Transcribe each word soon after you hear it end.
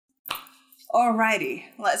Alrighty,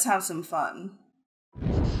 let's have some fun.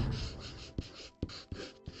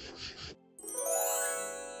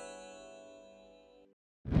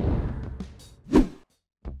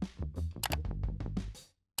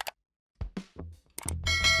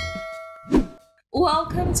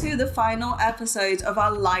 Welcome to the final episode of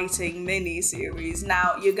our lighting mini-series.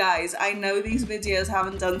 Now, you guys, I know these videos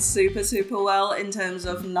haven't done super well in terms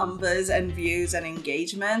of numbers and views and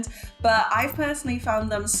engagement, but I've personally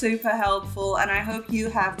found them super helpful and I hope you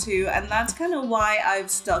have too, and that's kind of why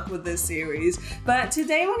I've stuck with this series. But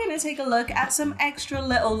today we're going to take a look at some extra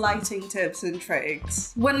little lighting tips and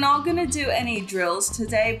tricks. We're not going to do any drills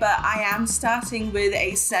today, but I am starting with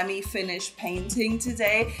a semi-finished painting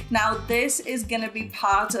today. Now, this is going to be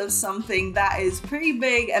part of something that is pretty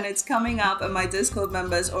big and it's coming up and my Discord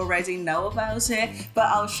members already know about it, but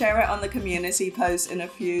I'll share it on the community post in a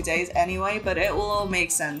few days anyway, but it will all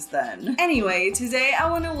make sense then. Anyway, today I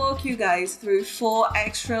want to walk you guys through 4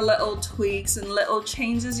 extra little tweaks and little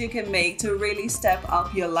changes you can make to really step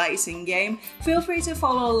up your lighting game. Feel free to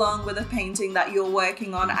follow along with a painting that you're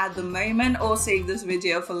working on at the moment or save this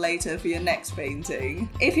video for later for your next painting.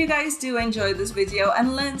 If you guys do enjoy this video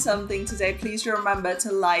and learn something today, please remember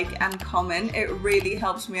to like and comment. It really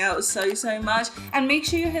helps me out so much, and make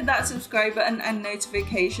sure you hit that subscribe button and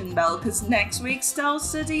notification bell because next week's style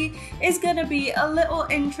study is gonna be a little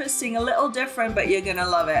interesting, a little different, but you're gonna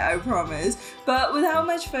love it, I promise. But without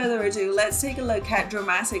much further ado, let's take a look at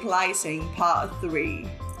dramatic lighting part 3.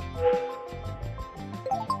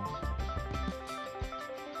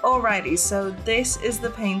 Alrighty, so this is the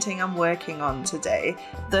painting I'm working on today.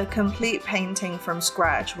 The complete painting from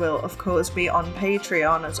scratch will of course be on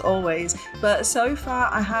Patreon as always, but so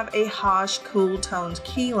far I have a harsh cool toned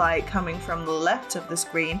key light coming from the left of the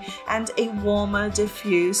screen and a warmer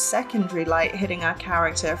diffuse secondary light hitting our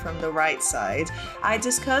character from the right side. I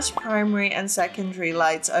discussed primary and secondary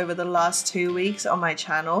lights over the last 2 weeks on my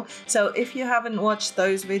channel, so if you haven't watched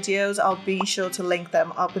those videos I'll be sure to link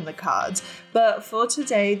them up in the cards. But for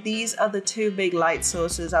today, these are the 2 big light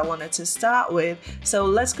sources I wanted to start with, so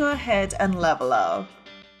let's go ahead and level up.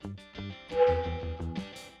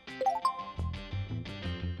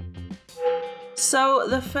 So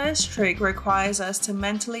the first trick requires us to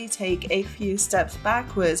mentally take a few steps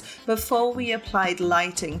backwards before we applied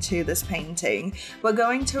lighting to this painting. We're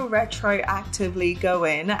going to retroactively go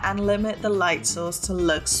in and limit the light source to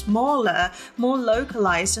look smaller, more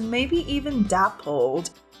localized, and maybe even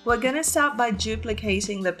dappled. We're gonna start by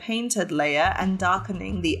duplicating the painted layer and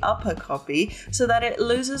darkening the upper copy so that it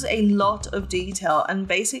loses a lot of detail and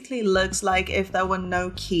basically looks like if there were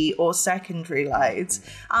no key or secondary lights.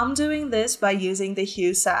 I'm doing this by using the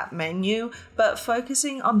Hue Sat menu, but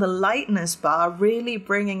focusing on the lightness bar, really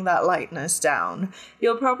bringing that lightness down.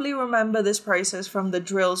 You'll probably remember this process from the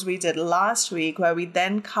drills we did last week where we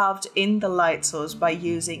then carved in the light source by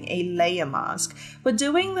using a layer mask. We're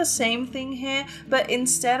doing the same thing here, but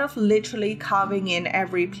instead of literally carving in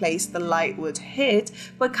every place the light would hit,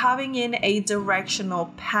 we're carving in a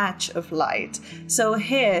directional patch of light. So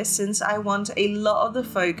here, since I want a lot of the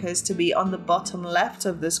focus to be on the bottom left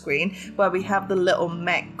of the screen where we have the little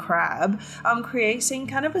mech crab, I'm creating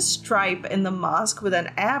kind of a stripe in the mask with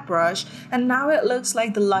an airbrush, and now it looks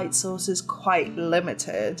like the light source is quite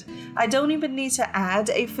limited. I don't even need to add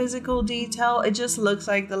a physical detail, it just looks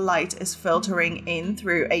like the light is filtering in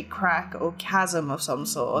through a crack or chasm of some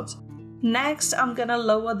sort. Next, I'm gonna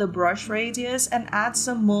lower the brush radius and add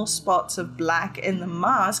some more spots of black in the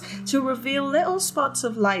mask to reveal little spots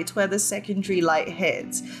of light where the secondary light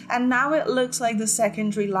hits. And now it looks like the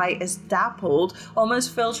secondary light is dappled,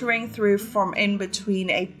 almost filtering through from in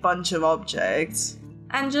between a bunch of objects.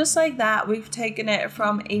 And just like that, we've taken it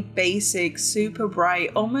from a basic, super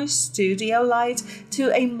bright, almost studio light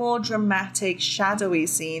to a more dramatic, shadowy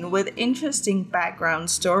scene with interesting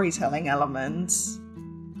background storytelling elements.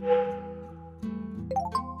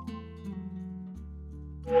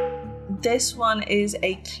 This one is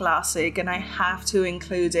a classic and I have to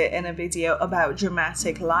include it in a video about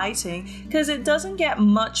dramatic lighting because it doesn't get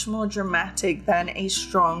much more dramatic than a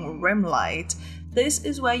strong rim light. This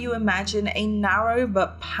is where you imagine a narrow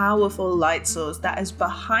but powerful light source that is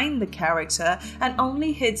behind the character and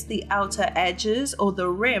only hits the outer edges or the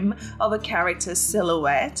rim of a character's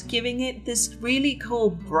silhouette, giving it this really cool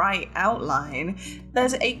bright outline.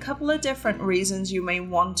 There's a couple of different reasons you may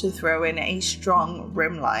want to throw in a strong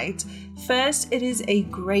rim light. First, it is a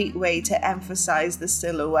great way to emphasize the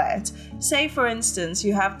silhouette. Say for instance,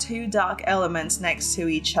 you have two dark elements next to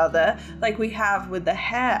each other, like we have with the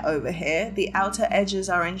hair over here. The outer edges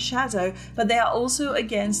are in shadow, but they are also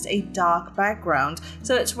against a dark background,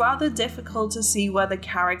 so it's rather difficult to see where the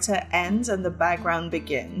character ends and the background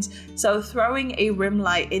begins. So throwing a rim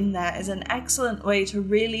light in there is an excellent way to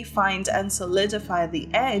really find and solidify the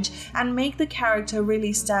edge and make the character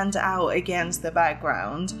really stand out against the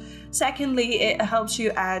background. Secondly, it helps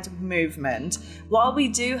you add movement. While we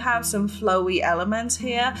do have some flowy elements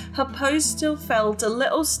here, her pose still felt a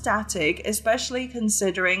little static, especially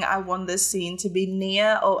considering I want this scene to be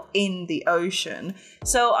near or in the ocean.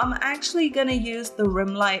 So I'm actually gonna use the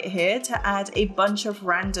rim light here to add a bunch of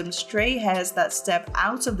random stray hairs that step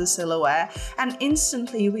out of the silhouette, and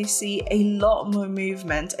instantly we see a lot more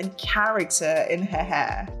movement and character in her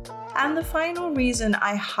hair. And the final reason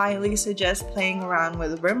I highly suggest playing around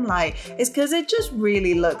with rim light is because it just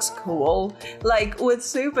really looks cool. Like with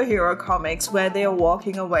superhero comics where they are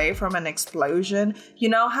walking away from an explosion, you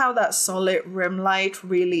know how that solid rim light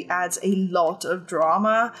really adds a lot of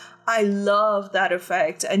drama? I love that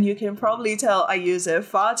effect, and you can probably tell I use it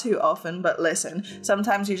far too often, but listen,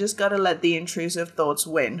 sometimes you just gotta let the intrusive thoughts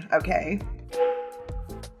win, okay?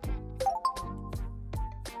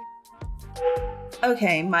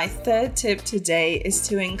 Okay, my third tip today is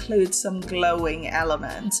to include some glowing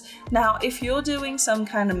elements. Now, if you're doing some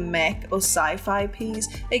kind of mech or sci-fi piece,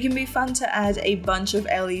 it can be fun to add a bunch of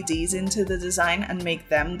LEDs into the design and make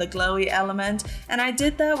them the glowy element, and I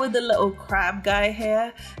did that with the little crab guy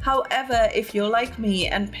here. However, if you're like me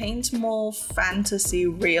and paint more fantasy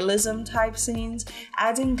realism type scenes,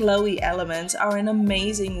 adding glowy elements are an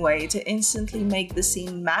amazing way to instantly make the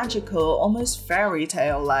scene magical, almost fairy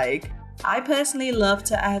tale-like. I personally love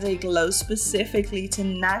to add a glow specifically to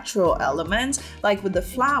natural elements, like with the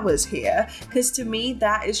flowers here, because to me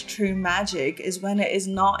that is true magic, is when it is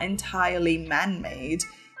not entirely man-made.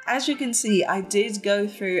 As you can see, I did go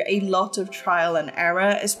through a lot of trial and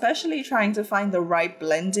error, especially trying to find the right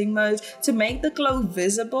blending mode to make the glow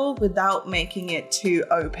visible without making it too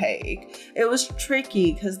opaque. It was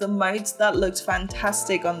tricky because the modes that looked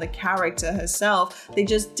fantastic on the character herself, they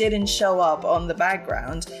just didn't show up on the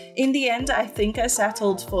background. In the end, I think I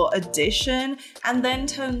settled for addition and then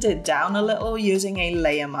toned it down a little using a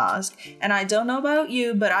layer mask. And I don't know about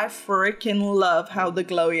you, but I freaking love how the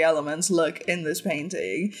glowy elements look in this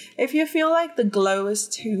painting. If you feel like the glow is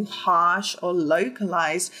too harsh or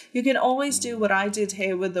localized, you can always do what I did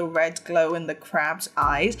here with the red glow in the crab's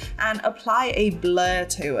eyes and apply a blur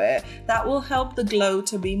to it. That will help the glow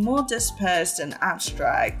to be more dispersed and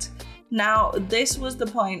abstract. Now, this was the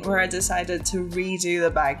point where I decided to redo the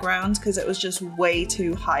background because it was just way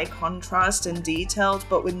too high contrast and detailed,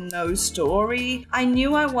 but with no story. I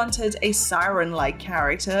knew I wanted a siren-like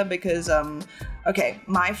character because, okay,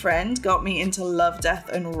 my friend got me into Love, Death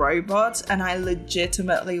and Robots, and I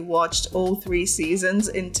legitimately watched all 3 seasons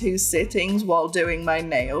in 2 sittings while doing my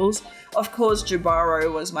nails. Of course,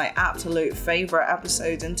 Jabaro was my absolute favorite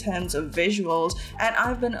episode in terms of visuals, and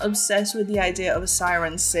I've been obsessed with the idea of a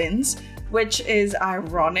siren since, which is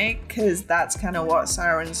ironic because that's kind of what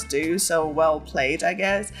sirens do, so well played, I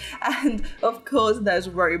guess. And of course there's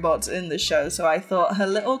robots in the show, so I thought her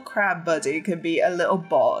little crab buddy could be a little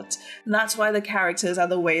bot. And that's why the characters are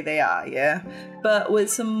the way they are, yeah? But with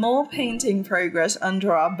some more painting progress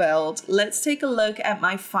under our belt, let's take a look at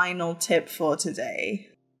my final tip for today.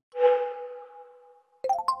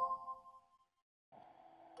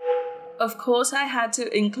 Of course I had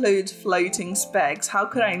to include floating specks. How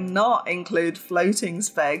could I not include floating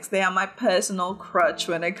specks? They are my personal crutch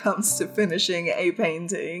when it comes to finishing a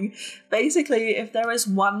painting. Basically, if there is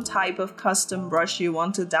one type of custom brush you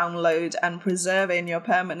want to download and preserve in your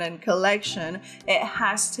permanent collection, it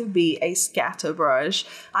has to be a scatter brush.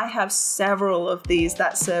 I have several of these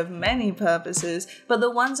that serve many purposes, but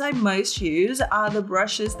the ones I most use are the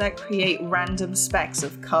brushes that create random specks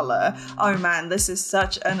of color. Oh man, this is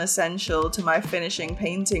such an essential to my finishing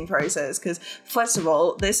painting process because, first of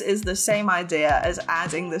all, this is the same idea as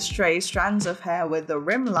adding the stray strands of hair with the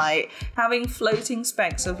rim light. Having floating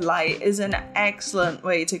specks of light is an excellent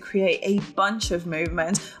way to create a bunch of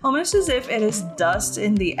movement, almost as if it is dust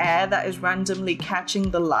in the air that is randomly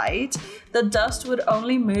catching the light. The dust would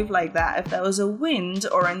only move like that if there was a wind,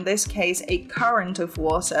 or in this case a current of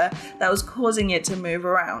water that was causing it to move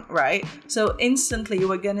around, right? So instantly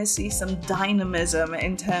we're gonna see some dynamism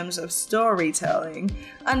in terms of storytelling.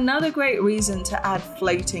 Another great reason to add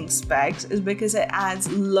floating specks is because it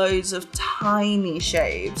adds loads of tiny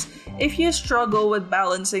shapes. If you struggle with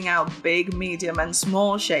balancing out big, medium, and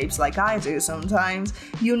small shapes like I do sometimes,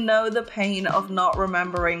 you know the pain of not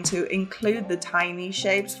remembering to include the tiny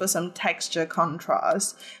shapes for some texture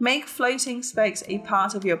contrast. Make floating specks a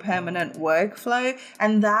part of your permanent workflow,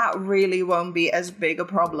 and that really won't be as big a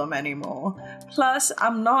problem anymore. Plus,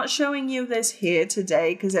 I'm not showing you this here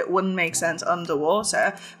today because it wouldn't make sense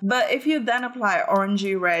underwater, but if you then apply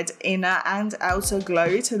orangey red inner and outer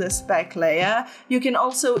glow to the speck layer, you can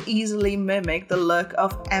also easily mimic the look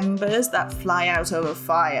of embers that fly out of a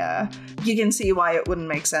fire. You can see why it wouldn't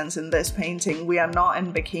make sense in this painting. We are not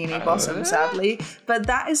in Bikini Bottom, sadly, but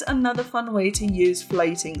that is another fun way to use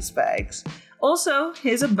floating specks. Also,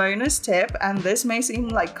 here's a bonus tip, and this may seem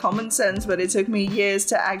like common sense, but it took me years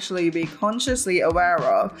to actually be consciously aware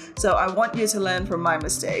of, so I want you to learn from my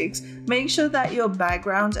mistakes. Make sure that your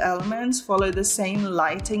background elements follow the same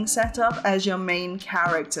lighting setup as your main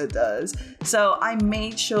character does. So I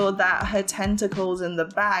made sure that her tentacles in the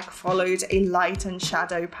back followed a light and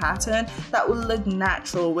shadow pattern that will look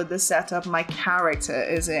natural with the setup my character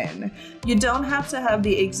is in. You don't have to have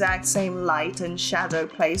the exact same light and shadow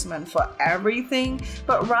placement for everything,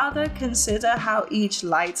 but rather consider how each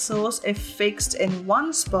light source, if fixed in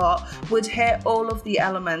one spot, would hit all of the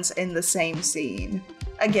elements in the same scene.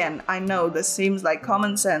 Again, I know this seems like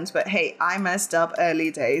common sense, but hey, I messed up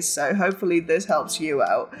early days, so hopefully this helps you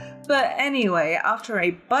out. But anyway, after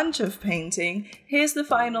a bunch of painting, here's the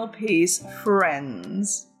final piece,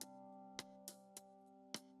 Friends.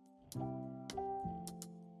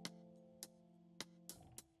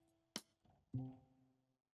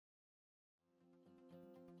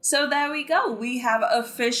 So there we go, we have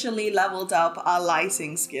officially leveled up our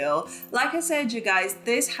lighting skill. Like I said, you guys,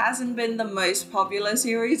 this hasn't been the most popular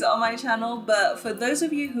series on my channel, but for those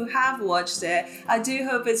of you who have watched it, I do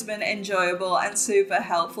hope it's been enjoyable and super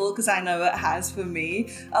helpful, because I know it has for me.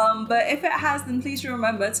 But if it has, then please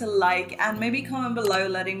remember to like and maybe comment below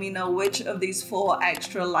letting me know which of these 4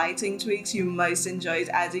 extra lighting tweaks you most enjoyed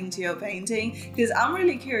adding to your painting, because I'm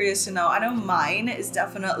really curious to know. I know mine is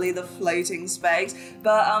definitely the floating specks,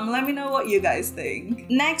 but let me know what you guys think.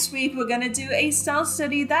 Next week, we're gonna do a stealth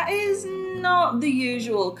study that is not the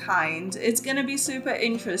usual kind. It's gonna be super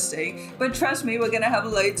interesting, but trust me, we're gonna have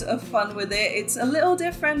loads of fun with it. It's a little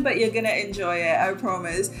different, but you're gonna enjoy it, I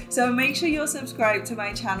promise. So make sure you're subscribed to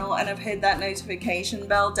my channel and have hit that notification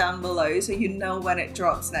bell down below so you know when it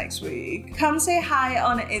drops next week. Come say hi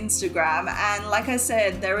on Instagram, and like I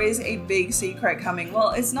said, there is a big secret coming.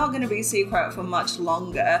 Well, it's not gonna be secret for much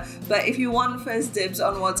longer, but if you want first dibs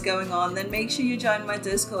on what's going on, then make sure you join my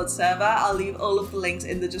Discord server. I'll leave all of the links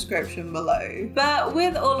in the description below. But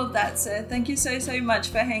with all of that said, thank you so much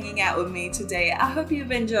for hanging out with me today. I hope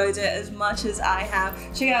you've enjoyed it as much as I have.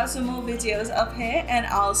 Check out some more videos up here, and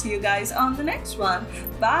I'll see you guys on the next one.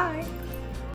 Bye!